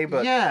anyway.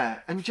 But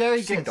and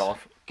Jerry gets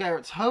off.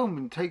 Garrett's home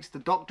and takes the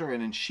doctor in,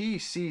 and she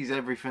sees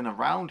everything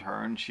around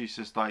her, and she's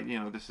just like, you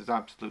know, this is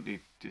absolutely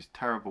just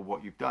terrible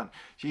what you've done.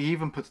 She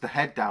even puts the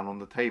head down on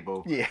the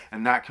table,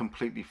 and that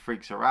completely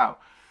freaks her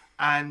out.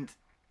 And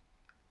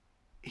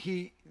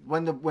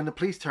when the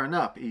police turn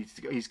up,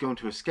 he's going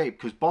to escape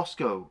because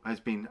Bosco has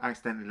been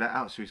accidentally let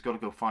out, so he's got to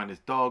go find his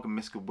dog, and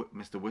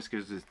Mr.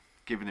 Whiskers is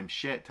giving him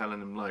shit,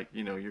 telling him like,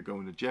 you know, you're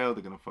going to jail,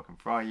 they're gonna fucking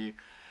fry you,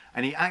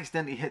 and he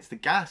accidentally hits the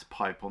gas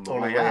pipe on the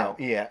way out.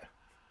 Yeah.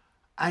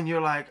 And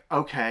you're like,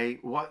 okay,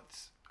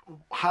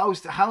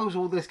 how's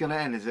all this going to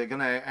end? Is it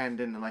going to end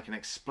in like an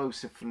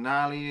explosive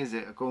finale? Is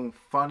it going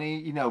funny?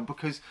 You know,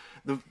 because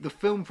the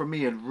film for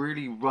me had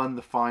really run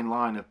the fine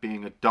line of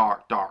being a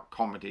dark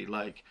comedy,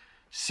 like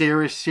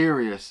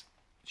serious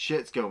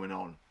shit's going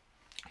on.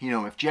 You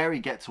know, if Jerry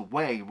gets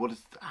away, what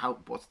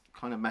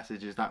kind of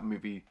message is that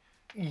movie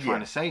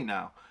trying to say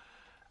now?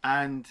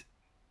 And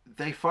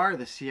they fire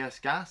the CS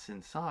gas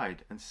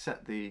inside and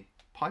set the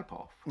pipe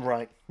off.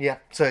 Right, yeah.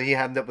 So he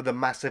ended up with a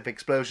massive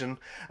explosion.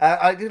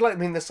 I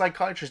mean, the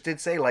psychiatrist did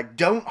say, like,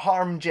 don't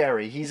harm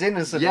Jerry. He's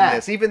innocent in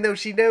this, even though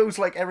she knows,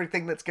 like,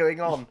 everything that's going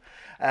on.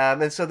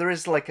 And so there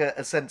is, like,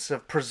 a sense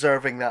of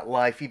preserving that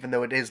life, even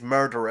though it is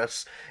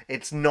murderous.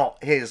 It's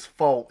not his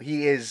fault.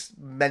 He is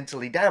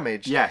mentally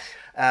damaged. Yes.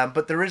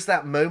 But there is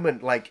that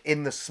moment, like,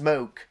 in the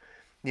smoke,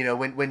 you know,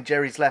 when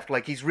Jerry's left,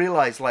 like, he's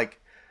realized,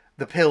 like,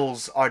 the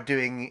pills are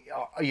doing,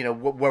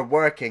 were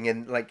working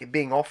and like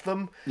being off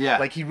them. Yeah.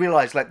 Like he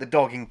realized like the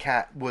dog and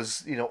cat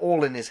was,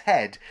 all in his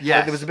head. Yes.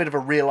 Like, there was a bit of a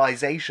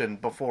realization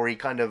before he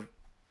kind of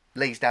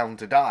lays down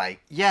to die.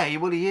 Yeah,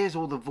 well, he hears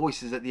all the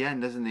voices at the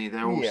end, doesn't he?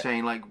 They're all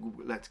saying like,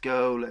 "Let's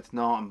go, let's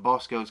not," and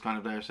Bosco's kind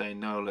of there saying,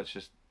 "No, let's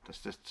just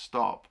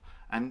stop."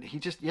 And he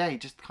just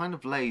kind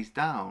of lays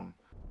down.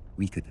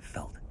 We could have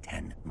filled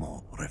 10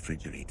 more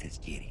refrigerators,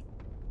 Jerry.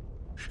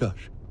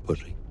 Shush,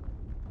 pussy.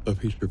 If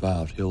he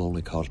survives, he'll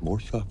only cause more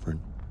suffering,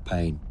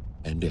 pain,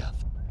 and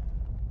death.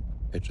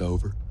 It's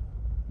over.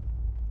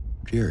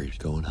 Jerry's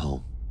going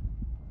home.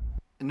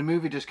 And the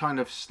movie just kind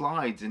of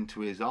slides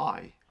into his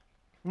eye.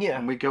 Yeah.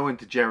 And we go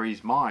into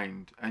Jerry's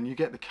mind, and you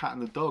get the cat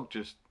and the dog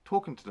just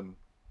talking to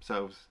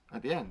themselves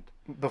at the end.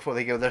 Before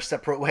they go their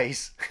separate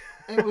ways.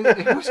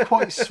 It was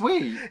quite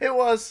sweet. It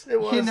was. It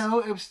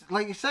was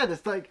like you said,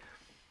 it's like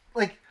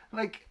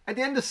at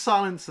the end of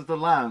Silence of the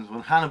Lambs,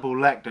 when Hannibal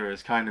Lecter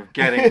is kind of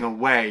getting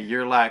away,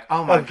 you're like,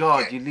 oh my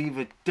God, you leave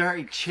a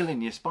dirty chill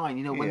in your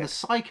spine. When the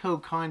psycho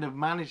kind of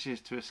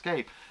manages to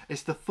escape,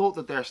 it's the thought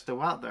that they're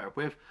still out there.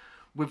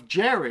 With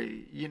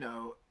Jerry,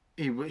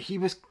 he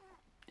was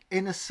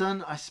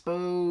innocent, I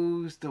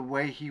suppose. The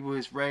way he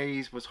was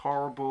raised was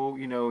horrible.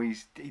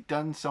 He's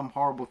done some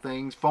horrible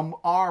things. From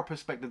our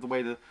perspective, the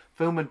way the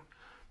film had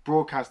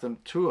broadcast them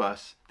to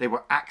us, they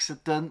were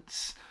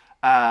accidents.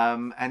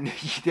 And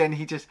he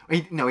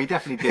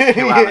definitely did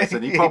kill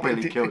Alison. He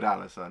probably killed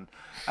Alison,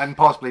 and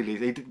possibly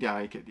Lisa.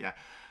 He could.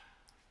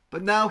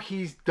 But now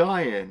he's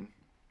dying,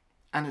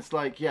 and it's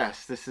like,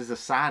 yes, this is a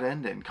sad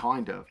ending,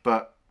 kind of.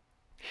 But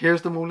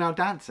here's them all now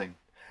dancing.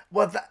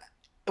 Well,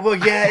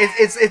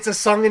 it's a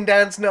song and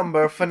dance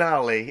number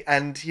finale,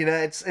 and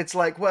it's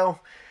like,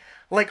 well,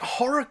 like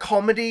horror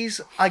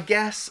comedies, I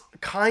guess,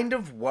 kind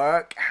of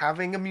work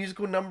having a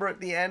musical number at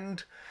the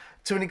end.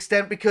 To an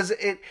extent, because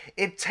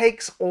it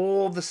takes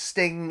all the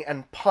sting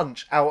and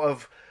punch out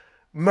of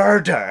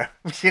murder,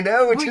 which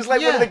is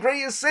like one of the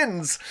greatest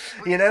sins,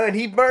 and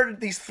he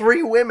murdered these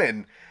 3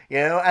 women,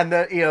 and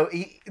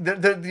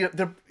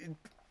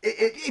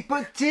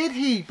but did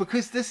he?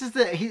 Because this is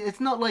it's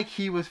not like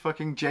he was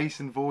fucking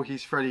Jason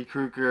Voorhees, Freddy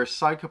Krueger, a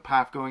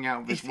psychopath going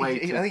out of his way.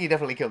 I think he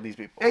definitely killed these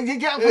people.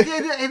 Yeah, but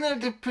in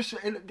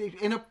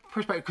a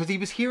perspective, because he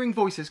was hearing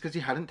voices because he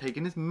hadn't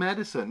taken his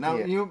medicine.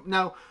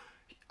 Now,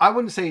 I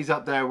wouldn't say he's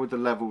up there with the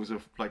levels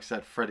of, like I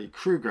said, Freddy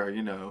Krueger,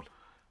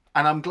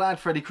 And I'm glad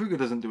Freddy Krueger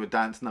doesn't do a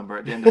dance number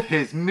at the end of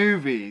his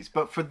movies.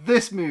 But for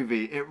this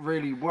movie, it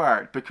really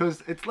worked.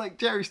 Because it's like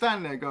Jerry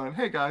standing there going,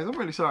 "Hey guys, I'm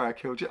really sorry I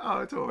killed you." "Oh,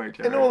 it's all right,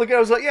 Jerry." And all the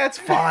girls are like, "Yeah, it's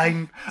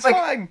fine. It's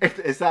fine."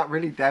 Is that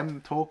really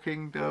them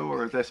talking, though?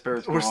 Or is their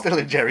spirits... We're still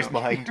in Jerry's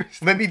mind.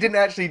 Maybe he didn't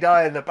actually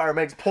die and the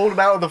paramedics pulled him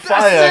out of the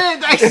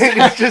That's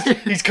fire. it!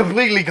 He's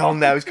completely gone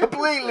now. He's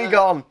completely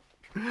gone.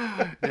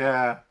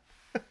 Yeah.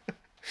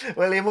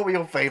 William, what were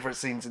your favourite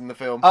scenes in the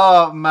film?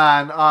 Oh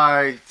man,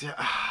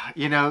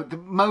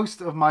 most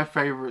of my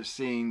favourite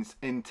scenes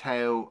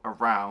entail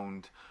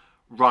around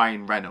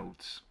Ryan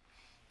Reynolds.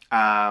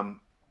 Ryan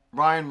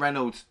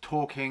Reynolds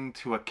talking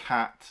to a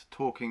cat,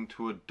 talking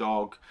to a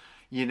dog,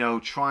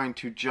 trying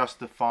to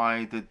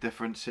justify the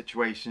different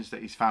situations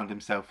that he's found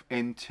himself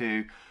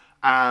into.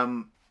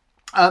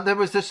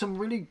 There's some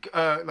really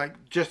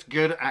just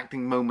good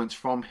acting moments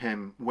from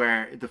him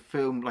where the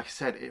film, like I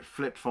said, it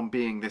flipped from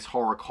being this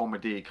horror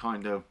comedy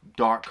kind of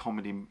dark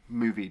comedy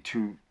movie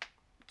to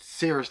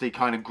seriously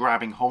kind of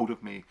grabbing hold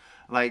of me.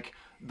 Like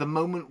the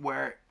moment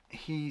where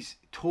he's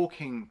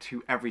talking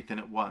to everything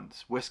at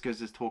once.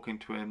 Whiskers is talking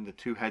to him, the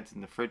 2 heads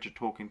in the fridge are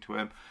talking to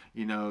him,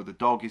 the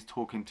dog is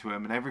talking to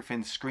him, and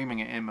everything's screaming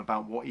at him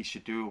about what he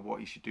should do or what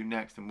he should do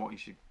next and what he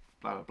should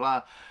blah blah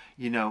blah,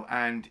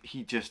 and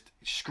he just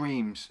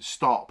screams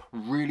stop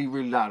really,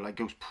 really loud, like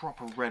goes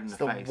proper red in the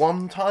face. The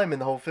one time in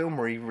the whole film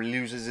where he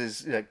loses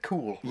his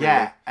cool. Really.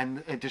 Yeah,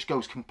 and it just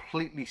goes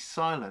completely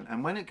silent.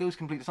 And when it goes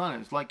completely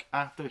silent, it's like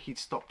after he'd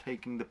stopped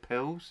taking the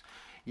pills.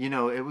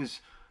 It was,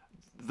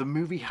 the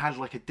movie had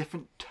like a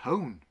different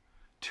tone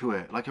to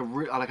it. I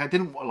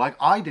didn't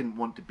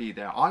want to be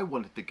there. I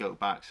wanted to go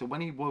back. So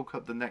when he woke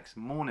up the next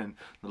morning,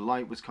 the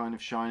light was kind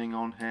of shining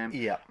on him.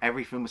 Yeah,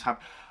 everything was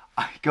happening.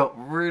 I got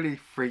really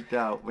freaked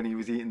out when he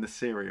was eating the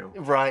cereal.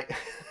 Right.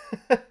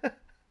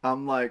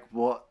 I'm like,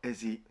 what is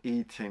he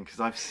eating?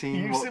 Because I've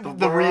seen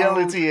the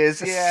reality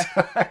is. Yeah.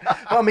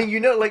 I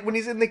mean, like when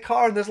he's in the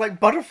car and there's like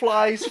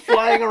butterflies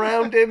flying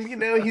around him,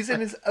 he's in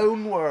his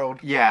own world.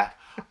 Yeah.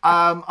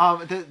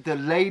 The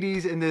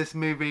ladies in this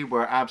movie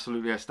were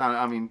absolutely astounding.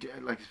 I mean,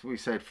 like we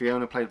said,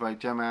 Fiona, played by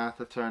Gemma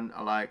Atherton,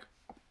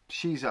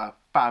 she's a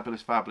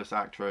fabulous, fabulous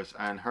actress,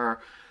 and her,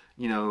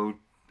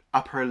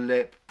 upper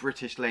lip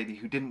British lady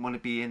who didn't want to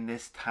be in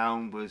this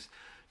town was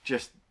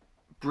just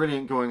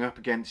brilliant, going up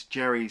against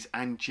Jerry's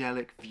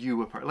angelic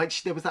view of her.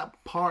 There was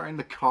that part in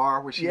the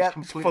car where she was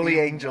completely fully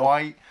angel.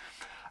 white.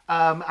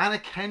 Anna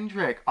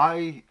Kendrick,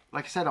 like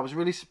I said, I was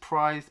really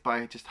surprised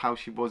by just how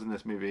she was in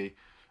this movie.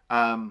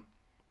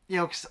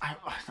 Because I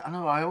don't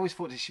know, I always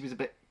thought that she was a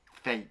bit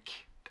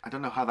fake. I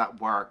don't know how that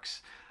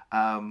works.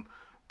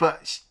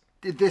 But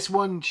this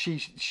one, she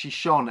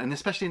shone, and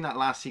especially in that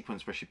last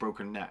sequence where she broke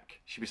her neck.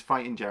 She was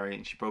fighting Jerry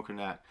and she broke her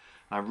neck.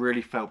 And I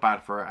really felt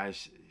bad for her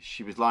as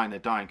she was lying there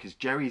dying, because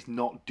Jerry's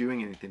not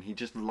doing anything. He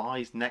just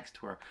lies next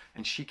to her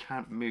and she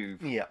can't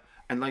move. Yeah.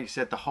 And like you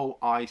said, the whole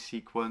eye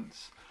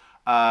sequence.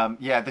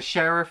 The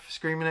sheriff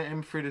screaming at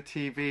him through the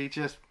TV.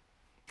 Just,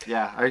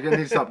 yeah, I need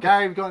to stop.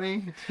 Gary, you got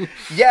any?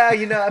 Yeah,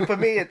 you know, for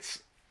me,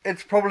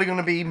 it's probably going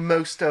to be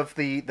most of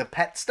the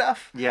pet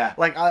stuff. Yeah.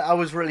 Like, I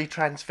was really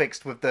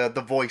transfixed with the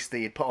voice that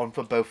you'd put on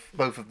for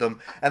both of them.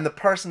 And the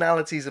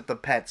personalities of the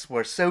pets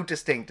were so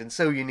distinct and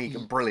so unique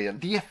and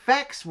brilliant. The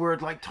effects were,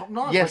 like,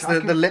 top-notch. Yes,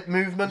 like, the lip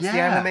movements, the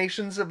Yeah.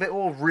 animations of it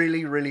all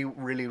really, really,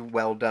 really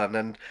well done.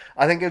 And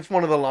I think it's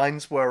one of the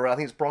lines where I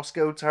think it's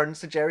Brosco turns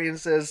to Jerry and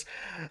says,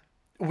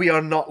 "We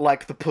are not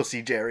like the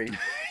pussy, Jerry.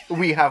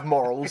 We have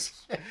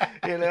morals."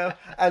 You know?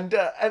 And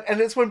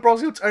it's when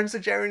Brosco turns to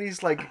Jerry and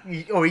he's like,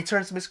 he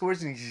turns to Mr.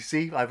 Whiskers and he's, "You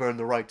see, I've earned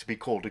the right to be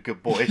called a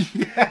good boy."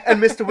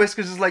 And Mr.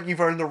 Whiskers is like,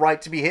 "You've earned the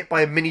right to be hit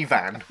by a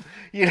minivan."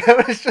 You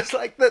know? It's just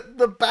like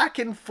the back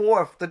and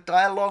forth, the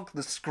dialogue,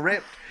 the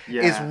script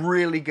is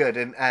really good.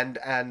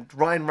 And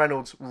Ryan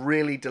Reynolds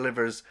really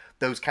delivers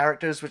those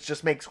characters, which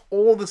just makes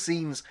all the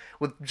scenes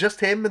with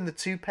just him and the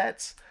two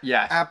pets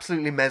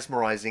absolutely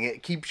mesmerizing.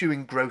 It keeps you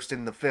engrossed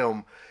in the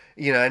film,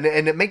 you know, and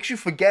it makes you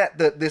forget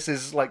that this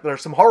is like, there are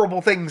some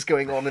horrible things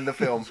going on in the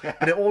film,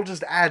 and it all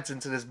just adds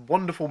into this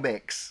wonderful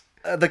mix.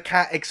 The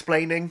cat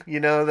explaining, you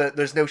know, that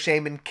there's no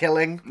shame in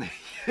killing.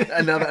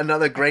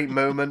 another great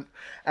moment.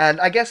 And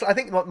I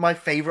think what my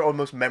favorite or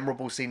most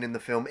memorable scene in the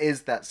film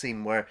is that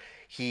scene where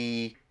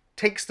he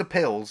takes the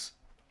pills.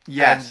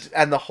 Yes.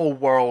 And the whole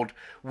world,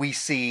 we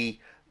see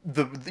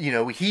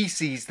he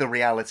sees the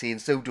reality, and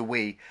so do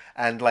we.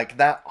 And like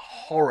that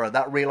horror,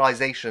 that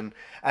realization,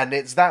 and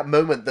it's that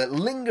moment that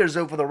lingers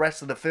over the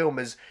rest of the film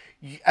as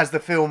the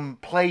film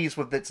plays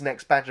with its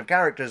next batch of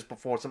characters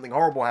before something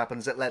horrible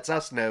happens. It lets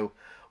us know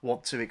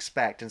what to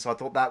expect. And so I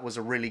thought that was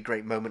a really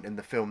great moment in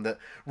the film that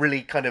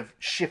really kind of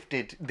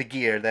shifted the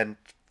gear then,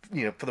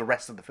 you know, for the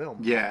rest of the film.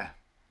 Yeah.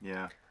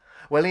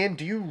 Well, Ian,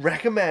 do you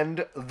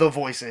recommend The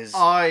Voices?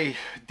 I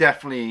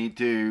definitely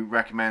do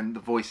recommend The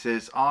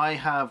Voices. I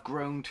have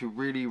grown to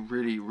really,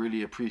 really,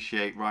 really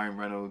appreciate Ryan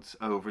Reynolds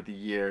over the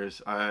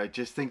years. I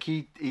just think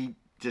he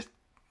just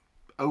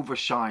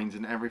overshines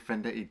in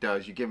everything that he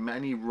does. You give him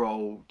any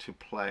role to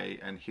play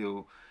and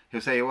he'll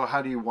say, "Well,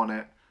 how do you want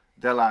it?"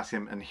 They'll ask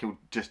him and he'll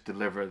just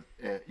deliver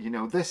it. You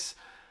know, this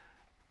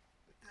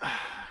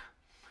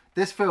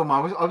film, I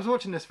was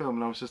watching this film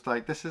and I was just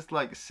like, this is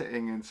like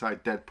sitting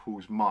inside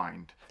Deadpool's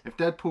mind. If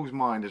Deadpool's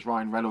mind is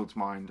Ryan Reynolds'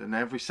 mind and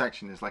every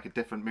section is like a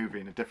different movie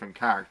and a different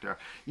character,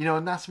 you know,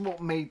 and that's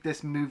what made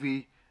this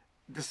movie,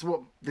 this is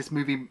what this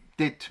movie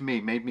did to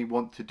me, made me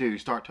want to do,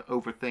 start to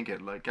overthink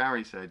it. Like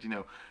Gary said, you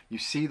know, you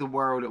see the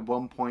world at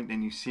one point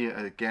and you see it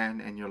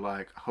again and you're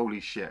like, holy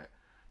shit.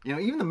 You know,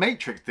 even The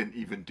Matrix didn't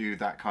even do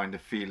that kind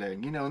of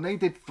feeling, you know, and they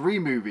did 3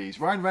 movies.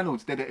 Ryan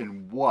Reynolds did it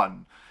in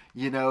 1.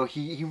 You know,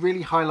 he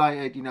really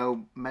highlighted, you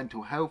know,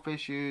 mental health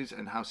issues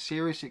and how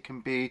serious it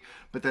can be,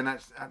 but then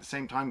at the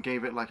same time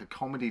gave it like a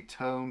comedy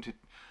tone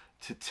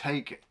to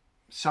take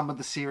some of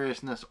the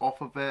seriousness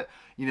off of it.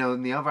 You know,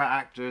 and the other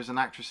actors and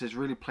actresses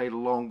really played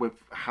along with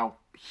how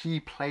he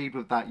played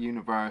with that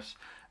universe.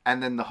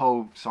 And then the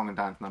whole song and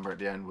dance number at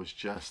the end was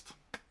just...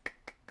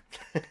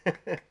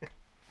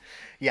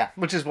 Yeah,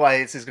 which is why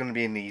this is going to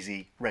be an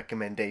easy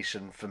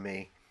recommendation for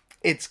me.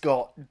 It's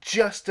got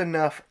just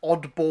enough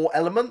oddball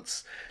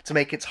elements to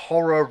make its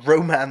horror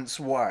romance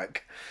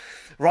work.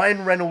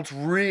 Ryan Reynolds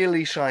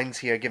really shines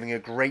here, giving a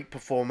great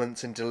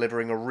performance and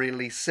delivering a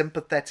really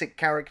sympathetic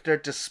character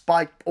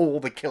despite all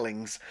the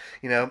killings.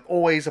 You know,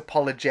 always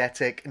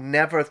apologetic,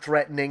 never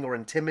threatening or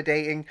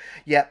intimidating,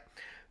 yet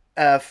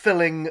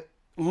filling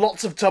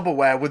lots of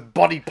Tupperware with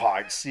body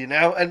parts, you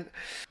know,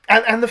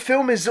 and the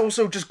film is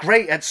also just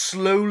great at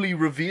slowly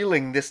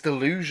revealing this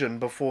delusion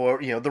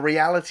before, you know, the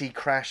reality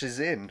crashes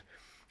in.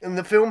 And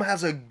the film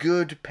has a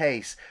good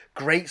pace,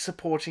 great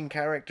supporting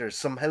characters,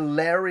 some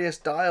hilarious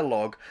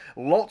dialogue,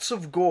 lots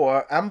of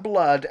gore and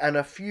blood, and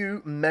a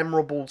few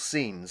memorable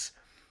scenes.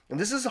 And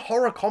this is a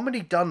horror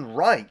comedy done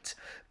right,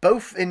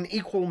 both in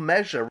equal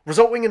measure,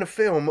 resulting in a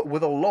film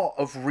with a lot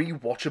of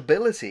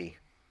rewatchability.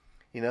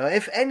 You know,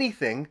 if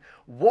anything,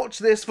 watch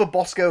this for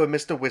Bosco and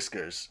Mr.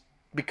 Whiskers,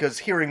 because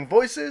hearing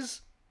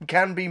voices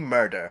can be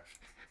murder.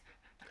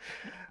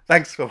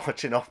 Thanks for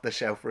watching Off the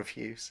Shelf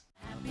Reviews.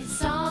 Happy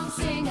song,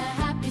 sing a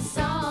happy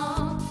song.